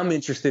there. Right. I'm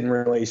interested in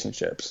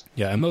relationships.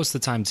 Yeah, and most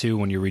of the time, too,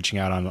 when you're reaching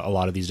out on a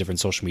lot of these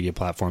different social media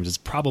platforms, it's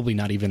probably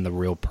not even the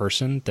real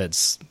person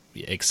that's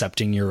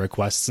accepting your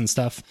requests and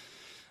stuff.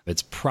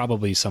 It's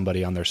probably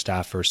somebody on their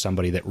staff or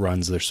somebody that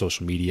runs their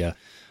social media.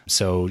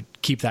 So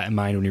keep that in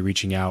mind when you're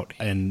reaching out.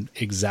 And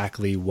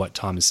exactly what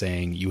Tom is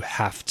saying, you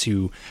have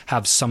to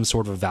have some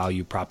sort of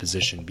value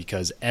proposition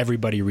because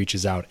everybody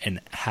reaches out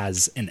and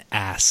has an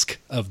ask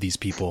of these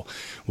people.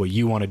 What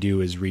you want to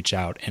do is reach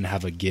out and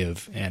have a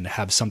give and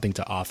have something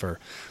to offer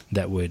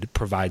that would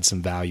provide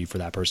some value for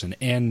that person.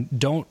 And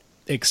don't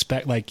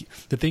expect,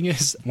 the thing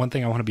is, one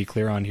thing I want to be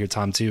clear on here,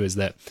 Tom, too, is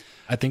that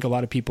I think a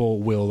lot of people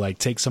will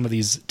take some of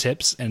these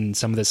tips and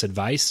some of this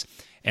advice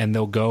and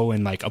they'll go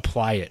and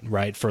apply it,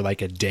 right, for a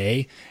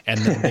day, and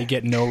then they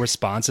get no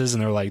responses,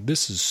 and they're like,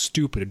 this is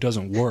stupid, it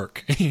doesn't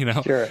work,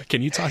 Sure.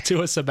 Can you talk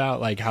to us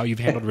about how you've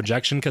handled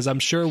rejection? Because I'm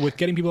sure with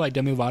getting people like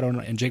Demi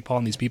Lovato and Jake Paul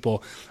and these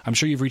people, I'm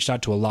sure you've reached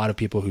out to a lot of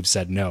people who've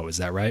said no. Is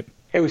that right?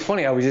 It was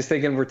funny. I was just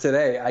thinking for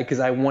today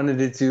because I wanted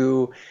to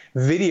do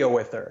video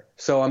with her.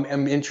 So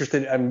I'm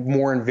interested. I'm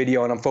more in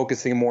video, and I'm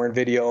focusing more in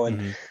video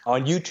and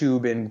on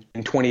YouTube in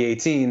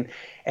 2018.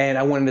 And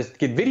I wanted to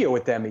get video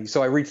with Demi.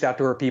 So I reached out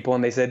to her people,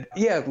 and they said,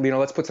 yeah,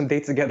 let's put some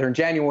dates together in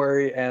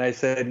January. And I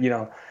said,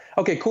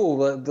 okay, cool.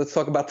 Let's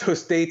talk about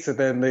those dates. And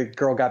then the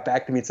girl got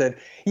back to me and said,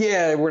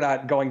 yeah, we're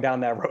not going down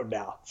that road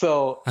now.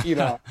 So,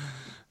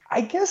 I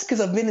guess because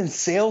I've been in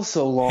sales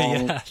so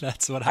long, yeah,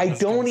 that's what I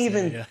don't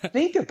even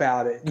think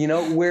about it,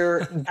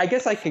 where I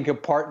guess I can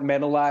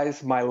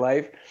compartmentalize my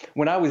life.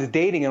 When I was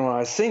dating and when I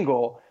was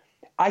single,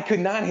 I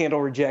could not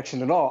handle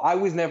rejection at all. I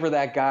was never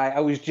that guy. I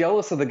was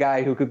jealous of the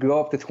guy who could go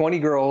up to 20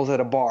 girls at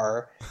a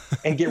bar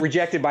and get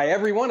rejected by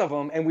every one of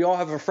them. And we all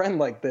have a friend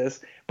like this.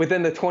 But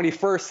then the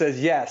 21st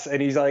says yes.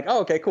 And he's like,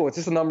 oh, okay, cool. It's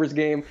just a numbers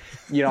game.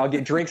 I'll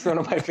get drinks thrown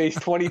in my face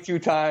 22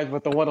 times,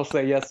 but the one will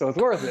say yes, so it's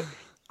worth it.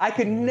 I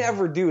could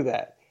never do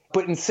that.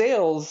 But in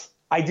sales,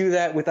 I do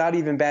that without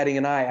even batting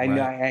an eye.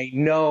 I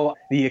know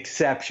the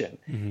exception.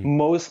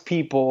 Most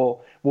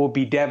people will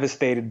be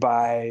devastated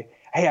by,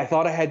 hey, I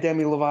thought I had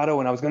Demi Lovato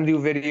and I was going to do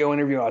a video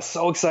interview. I was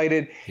so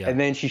excited. Yeah. And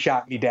then she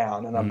shot me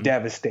down and I'm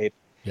devastated.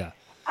 Yeah.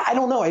 I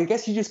don't know. I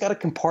guess you just got to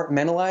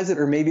compartmentalize it,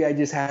 or maybe I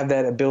just have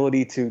that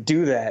ability to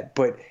do that.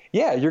 But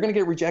yeah, you're going to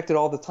get rejected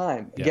all the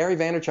time. Yeah. Gary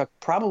Vaynerchuk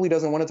probably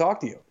doesn't want to talk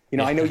to you.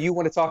 I know you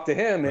want to talk to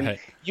him, and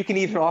you can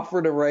even offer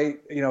to write,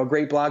 a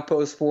great blog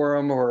post for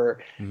him,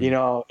 or,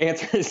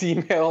 answer his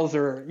emails,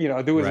 or,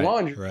 do his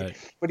laundry. Right.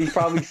 But he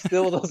probably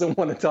still doesn't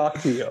want to talk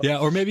to you. Yeah,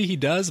 or maybe he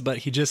does, but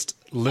he just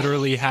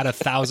literally had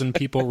 1,000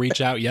 people reach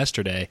out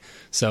yesterday.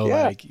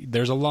 So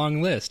there's a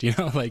long list. You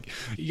got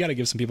to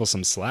give some people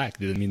some slack.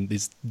 I mean,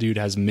 this dude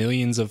has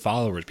millions of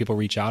followers. People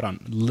reach out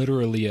on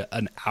literally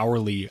an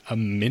hourly, a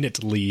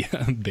minutely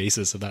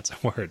basis, if that's a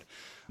word.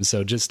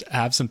 So just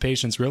have some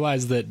patience.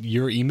 Realize that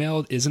your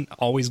email isn't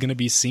always going to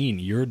be seen.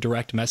 Your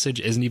direct message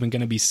isn't even going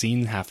to be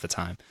seen half the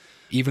time.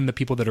 Even the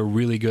people that are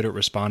really good at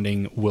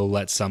responding will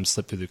let some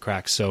slip through the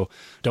cracks. So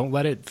don't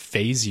let it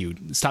phase you.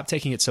 Stop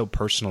taking it so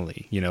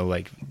personally.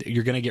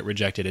 You're going to get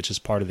rejected. It's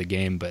just part of the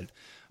game. But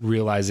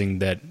realizing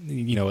that,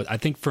 I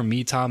think for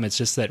me, Tom, it's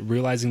just that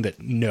realizing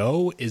that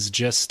no is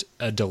just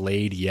a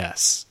delayed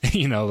yes.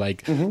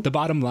 The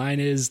bottom line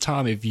is,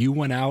 Tom, if you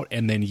went out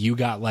and then you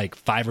got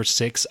 5 or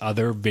 6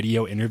 other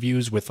video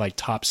interviews with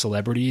top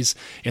celebrities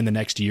in the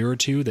next year or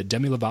two, that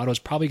Demi Lovato is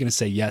probably going to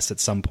say yes at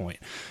some point.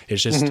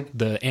 It's just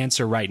the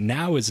answer right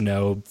now is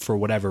no for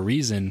whatever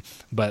reason.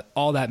 But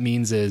all that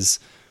means is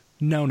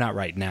no, not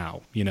right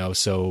now.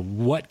 So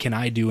what can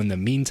I do in the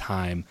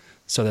meantime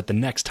so that the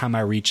next time I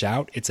reach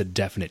out, it's a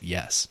definite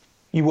yes?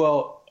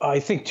 Well,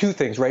 I think 2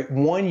 things, right?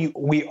 One,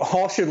 we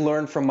all should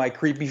learn from my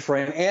creepy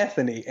friend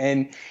Anthony,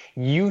 and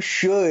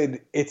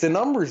it's a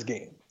numbers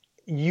game.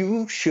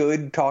 you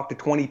should talk to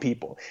 20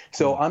 people.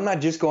 So I'm not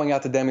just going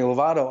out to Demi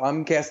Lovato.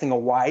 I'm casting a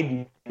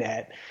wide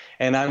net,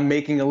 and I'm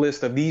making a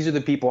list of these are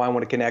the people I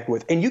want to connect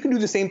with. And you can do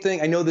the same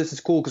thing. I know this is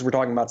cool because we're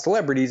talking about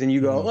celebrities, and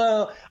you go,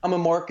 well, I'm a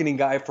marketing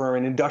guy for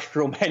an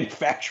industrial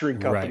manufacturing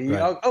company.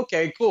 Right.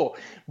 Okay, cool.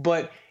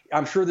 But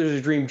I'm sure there's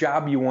a dream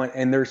job you want,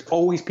 and there's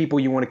always people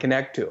you want to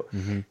connect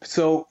to.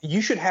 So you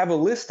should have a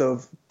list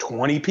of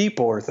 20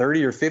 people or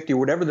 30 or 50 or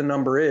whatever the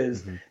number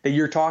is that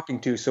you're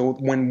talking to. So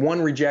when one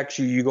rejects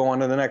you, you go on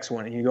to the next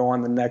one, and you go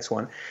on to the next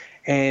one.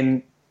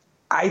 And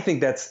I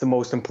think that's the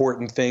most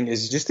important thing,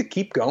 is just to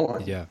keep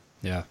going.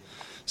 Yeah.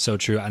 So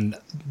true. And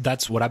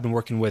that's what I've been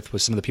working with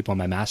some of the people in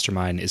my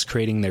mastermind, is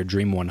creating their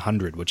Dream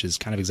 100, which is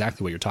kind of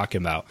exactly what you're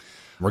talking about.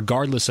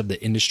 Regardless of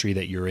the industry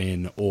that you're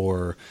in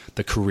or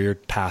the career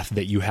path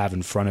that you have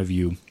in front of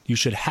you, you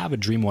should have a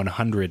Dream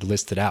 100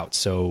 listed out.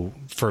 So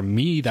for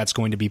me, that's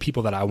going to be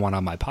people that I want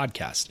on my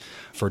podcast.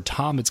 For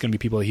Tom, it's going to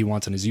be people that he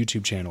wants on his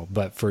YouTube channel.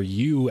 But for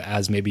you,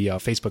 as maybe a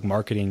Facebook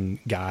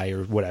marketing guy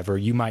or whatever,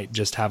 you might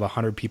just have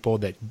 100 people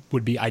that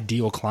would be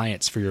ideal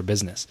clients for your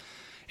business.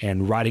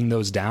 And writing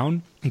those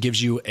down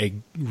gives you a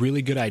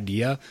really good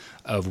idea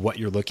of what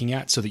you're looking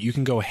at, so that you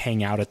can go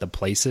hang out at the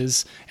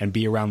places and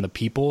be around the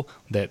people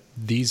that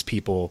these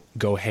people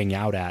go hang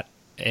out at.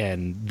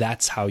 And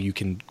that's how you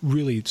can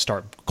really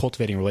start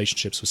cultivating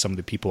relationships with some of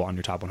the people on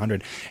your top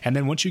 100. And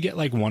then once you get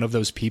like one of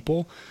those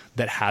people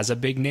that has a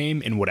big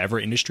name in whatever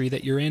industry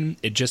that you're in,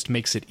 it just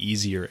makes it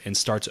easier and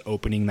starts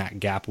opening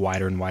that gap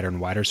wider and wider and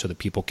wider, so that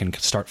people can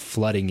start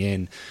flooding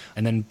in.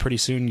 And then pretty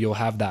soon you'll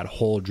have that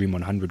whole Dream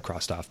 100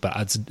 crossed off. But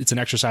it's an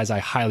exercise I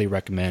highly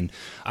recommend.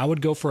 I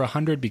would go for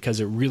 100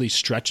 because it really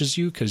stretches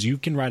you, because you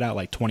can write out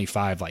like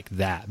 25 like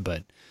that,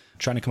 but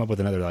trying to come up with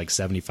another like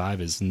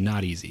 75 is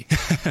not easy.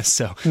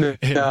 So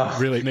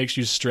it really makes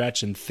you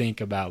stretch and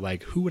think about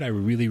like, who would I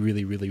really,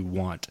 really, really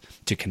want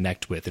to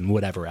connect with in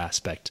whatever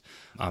aspect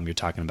you're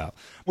talking about.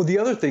 Well, the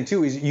other thing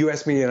too is, you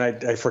asked me, and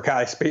I forgot,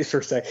 I spaced for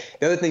a sec.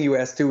 The other thing you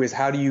asked too is,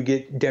 how do you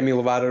get Demi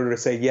Lovato to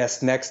say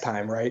yes next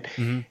time, right?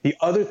 The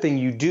other thing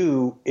you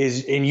do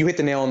is, and you hit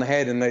the nail on the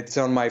head, and it's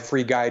on my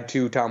free guide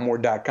to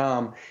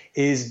TomWard.com,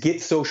 is get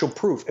social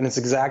proof. And it's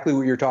exactly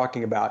what you're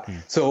talking about.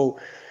 So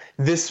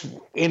this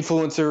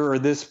influencer or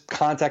this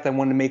contact I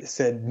wanted to make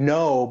said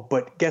no,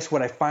 but guess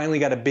what? I finally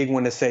got a big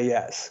one to say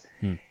yes.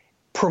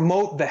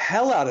 Promote the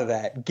hell out of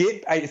that.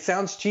 It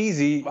sounds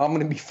cheesy. I'm going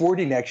to be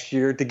 40 next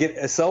year. To get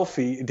a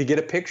selfie, to get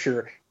a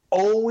picture,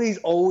 always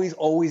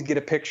get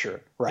a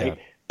picture, right? Yeah.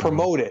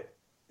 Promote it.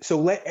 So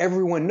let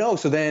everyone know.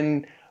 So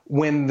then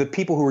when the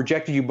people who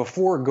rejected you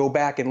before go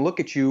back and look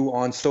at you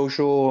on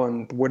social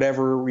and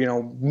whatever,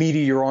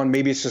 media you're on,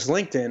 maybe it's just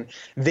LinkedIn,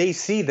 they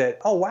see that,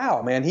 oh,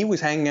 wow, man, he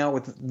was hanging out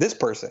with this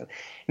person.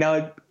 Now,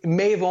 it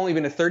may have only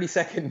been a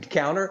 30-second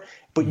encounter,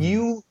 but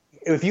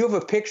if you have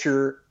a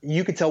picture,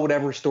 you can tell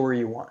whatever story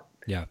you want.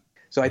 Yeah.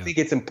 So I think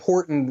it's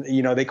important,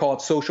 they call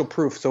it social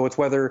proof. So it's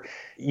whether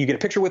you get a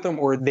picture with them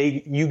or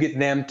you get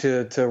them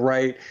to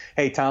write,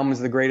 hey, Tom is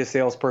the greatest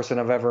salesperson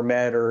I've ever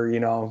met, or,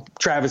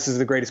 Travis is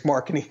the greatest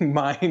marketing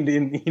mind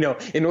in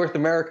North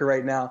America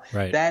right now.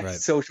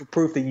 That's social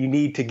proof that you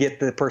need to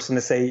get the person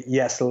to say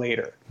yes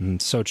later.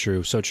 So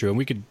true. So true. And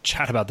we could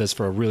chat about this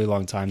for a really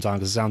long time, Tom,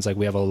 because it sounds like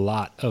we have a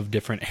lot of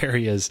different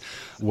areas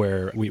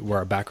where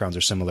our backgrounds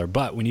are similar.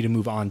 But we need to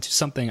move on to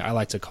something I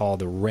like to call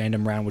the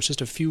random round, which is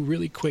just a few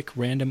really quick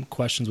random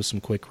questions with some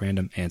quick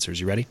random answers.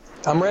 You ready?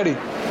 I'm ready.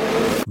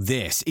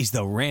 This is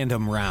the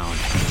random round.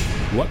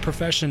 What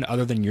profession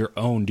other than your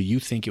own do you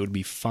think it would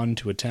be fun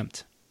to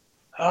attempt?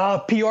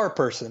 PR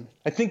person.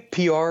 I think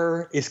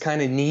PR is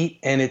kind of neat,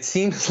 and it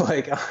seems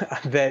like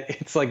that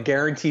it's like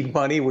guaranteed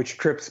money, which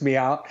trips me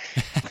out.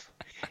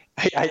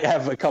 I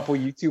have a couple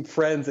YouTube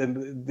friends,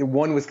 and the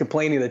one was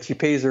complaining that she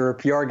pays her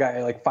PR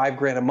guy like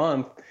 $5,000 a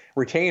month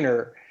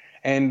retainer,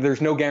 and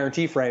there's no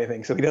guarantee for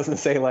anything. So he doesn't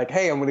say like,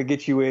 hey, I'm going to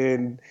get you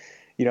in,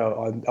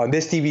 on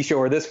this TV show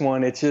or this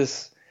one. It's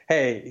just,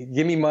 hey,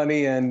 give me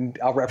money and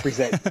I'll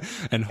represent you.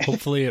 And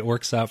hopefully it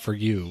works out for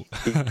you.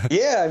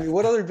 Yeah. I mean,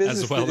 what other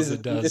business? As well as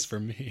it does for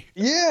me.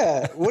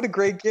 Yeah. What a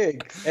great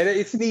gig. And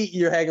it's neat.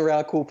 You're hanging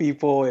around cool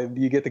people and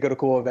you get to go to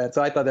cool events.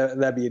 So I thought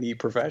that'd be a neat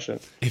profession.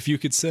 If you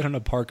could sit on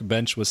a park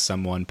bench with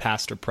someone,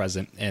 past or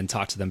present, and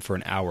talk to them for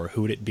an hour,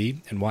 who would it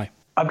be and why?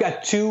 I've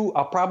got two.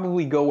 I'll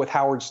probably go with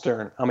Howard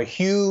Stern. I'm a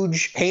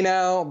huge, hey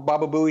now,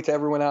 Baba Booey to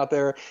everyone out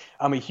there.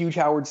 I'm a huge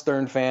Howard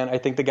Stern fan. I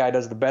think the guy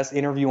does the best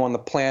interview on the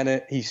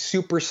planet. He's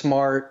super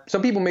smart.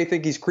 Some people may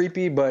think he's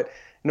creepy, but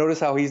notice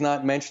how he's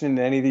not mentioned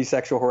in any of these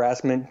sexual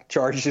harassment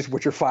charges,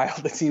 which are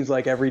filed, it seems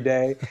like, every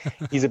day.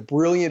 He's a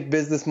brilliant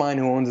business mind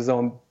who owns his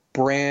own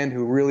brand,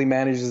 who really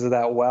manages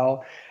that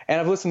well. And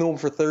I've listened to him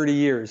for 30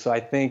 years. So I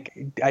think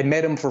I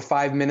met him for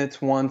 5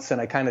 minutes once and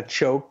I kind of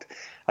choked.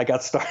 I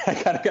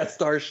kind of got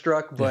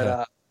starstruck,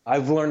 but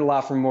I've learned a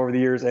lot from him over the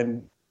years,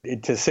 and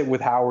to sit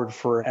with Howard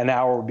for an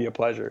hour would be a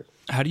pleasure.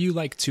 How do you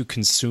like to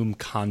consume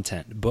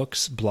content?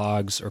 Books,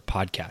 blogs, or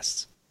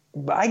podcasts?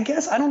 I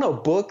guess, I don't know,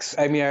 books.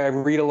 I mean, I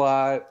read a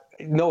lot.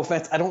 no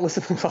offense, I don't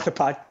listen to a lot of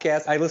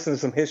podcasts. I listen to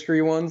some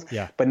history ones,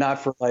 but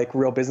not for like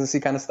real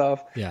businessy kind of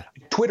stuff. Yeah.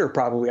 Twitter,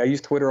 probably. I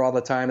use Twitter all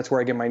the time. That's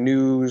where I get my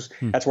news.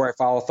 That's where I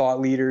follow thought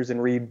leaders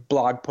and read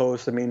blog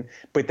posts. I mean,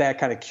 but that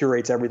kind of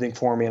curates everything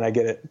for me, and I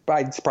get it.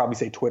 I'd probably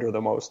say Twitter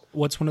the most.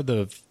 What's one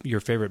of your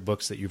favorite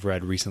books that you've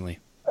read recently?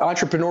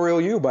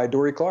 Entrepreneurial You by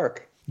Dorie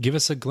Clark. Give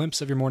us a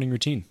glimpse of your morning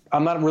routine.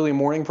 I'm not really a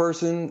morning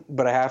person,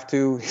 but I have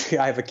to.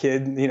 I have a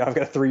kid, I've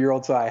got a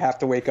 3-year-old, so I have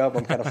to wake up.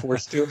 I'm kind of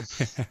forced to.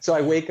 So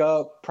I wake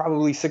up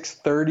probably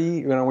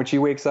 6:30, when she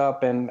wakes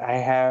up, and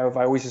I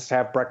always just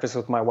have breakfast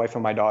with my wife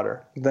and my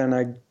daughter. Then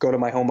I go to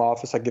my home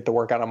office, I get to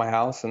work out of my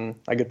house, and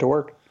I get to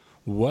work.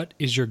 What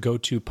is your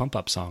go-to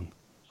pump-up song?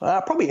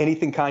 Probably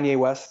anything Kanye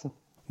West.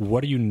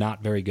 What are you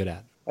not very good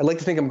at? I'd like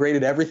to think I'm great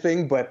at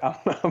everything, but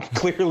I'm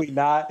clearly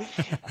not.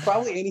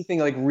 Probably anything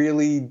like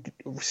really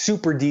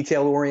super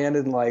detail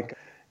oriented, like,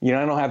 I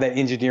don't have that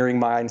engineering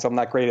mind, so I'm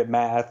not great at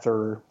math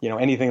or,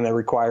 anything that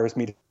requires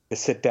me to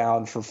sit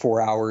down for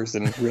 4 hours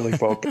and really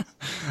focus.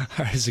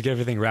 All right, so to get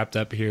everything wrapped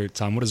up here,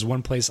 Tom, what is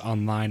one place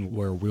online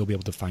where we'll be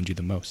able to find you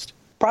the most?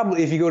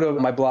 Probably if you go to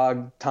my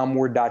blog,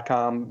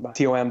 tomward.com,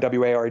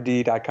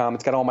 TOMWARD.com,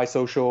 it's got all my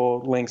social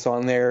links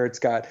on there. It's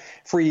got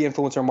free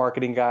influencer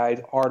marketing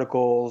guide,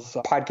 articles,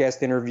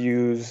 podcast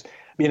interviews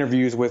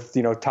with,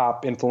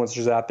 top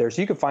influencers out there.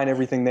 So you can find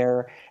everything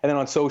there. And then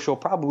on social,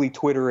 probably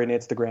Twitter and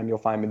Instagram, you'll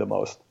find me the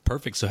most.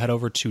 Perfect. So head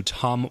over to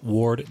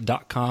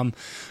TomWard.com.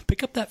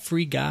 Pick up that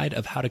free guide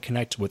of how to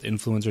connect with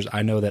influencers.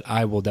 I know that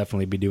I will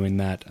definitely be doing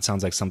that. It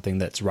sounds like something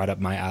that's right up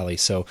my alley.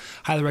 So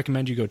highly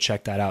recommend you go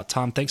check that out.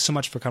 Tom, thanks so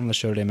much for coming on the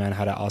show today, man. I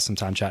had an awesome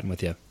time chatting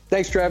with you.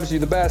 Thanks, Travis. You're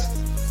the best.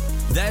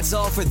 That's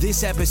all for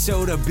this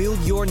episode of Build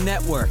Your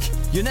Network.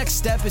 Your next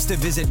step is to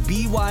visit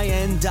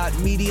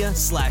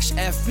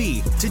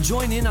byn.media/FB to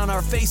join in on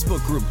our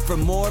Facebook group for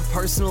more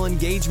personal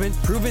engagement,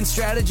 proven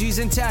strategies,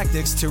 and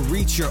tactics to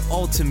reach your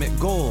ultimate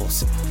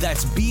goals.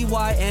 That's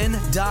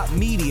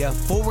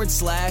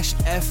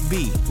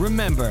byn.media/FB.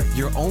 Remember,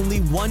 you're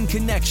only one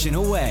connection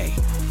away.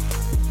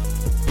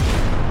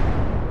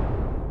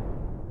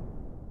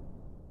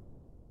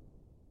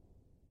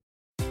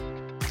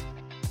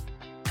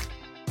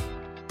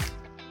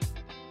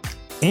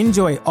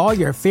 Enjoy all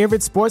your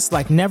favorite sports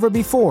like never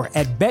before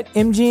at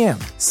BetMGM.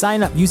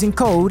 Sign up using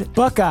code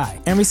Buckeye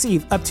and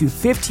receive up to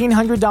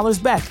 $1,500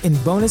 back in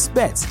bonus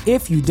bets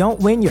if you don't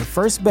win your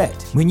first bet.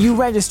 When you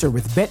register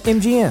with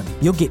BetMGM,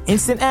 you'll get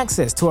instant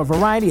access to a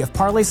variety of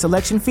parlay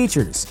selection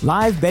features,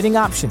 live betting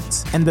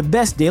options, and the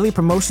best daily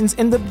promotions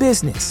in the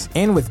business.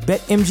 And with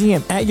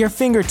BetMGM at your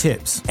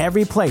fingertips,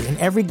 every play and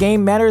every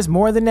game matters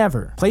more than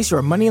ever. Place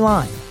your money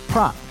line,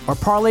 prop, or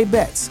parlay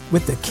bets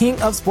with the king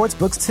of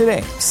sportsbooks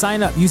today.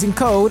 Sign up using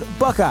code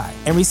Buckeye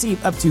and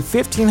receive up to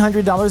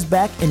 $1,500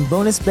 back in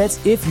bonus bets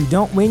if you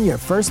don't win your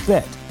first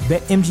bet.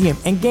 BetMGM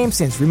and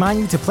GameSense remind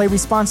you to play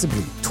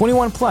responsibly.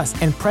 21 plus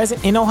and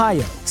present in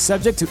Ohio,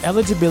 subject to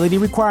eligibility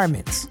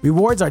requirements.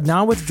 Rewards are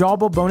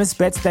non-withdrawable bonus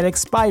bets that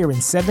expire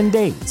in 7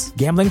 days.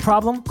 Gambling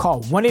problem?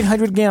 Call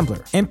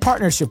 1-800-GAMBLER. In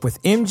partnership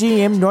with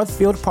MGM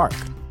Northfield Park.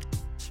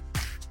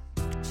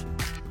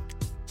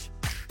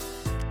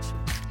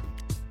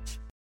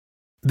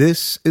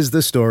 This is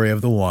the story of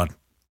the one.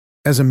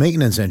 As a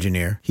maintenance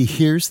engineer, he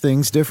hears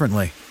things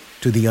differently.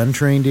 To the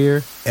untrained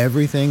ear,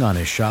 everything on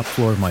his shop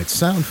floor might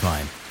sound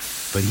fine,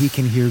 but he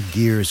can hear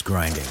gears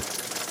grinding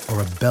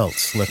or a belt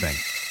slipping.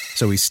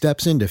 So he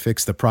steps in to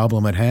fix the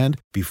problem at hand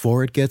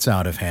before it gets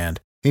out of hand.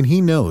 And he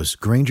knows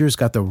Grainger's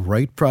got the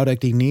right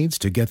product he needs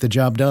to get the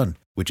job done,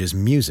 which is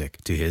music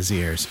to his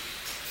ears.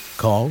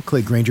 Call,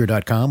 click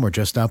Grainger.com, or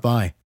just stop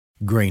by.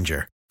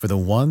 Grainger, for the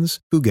ones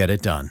who get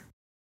it done.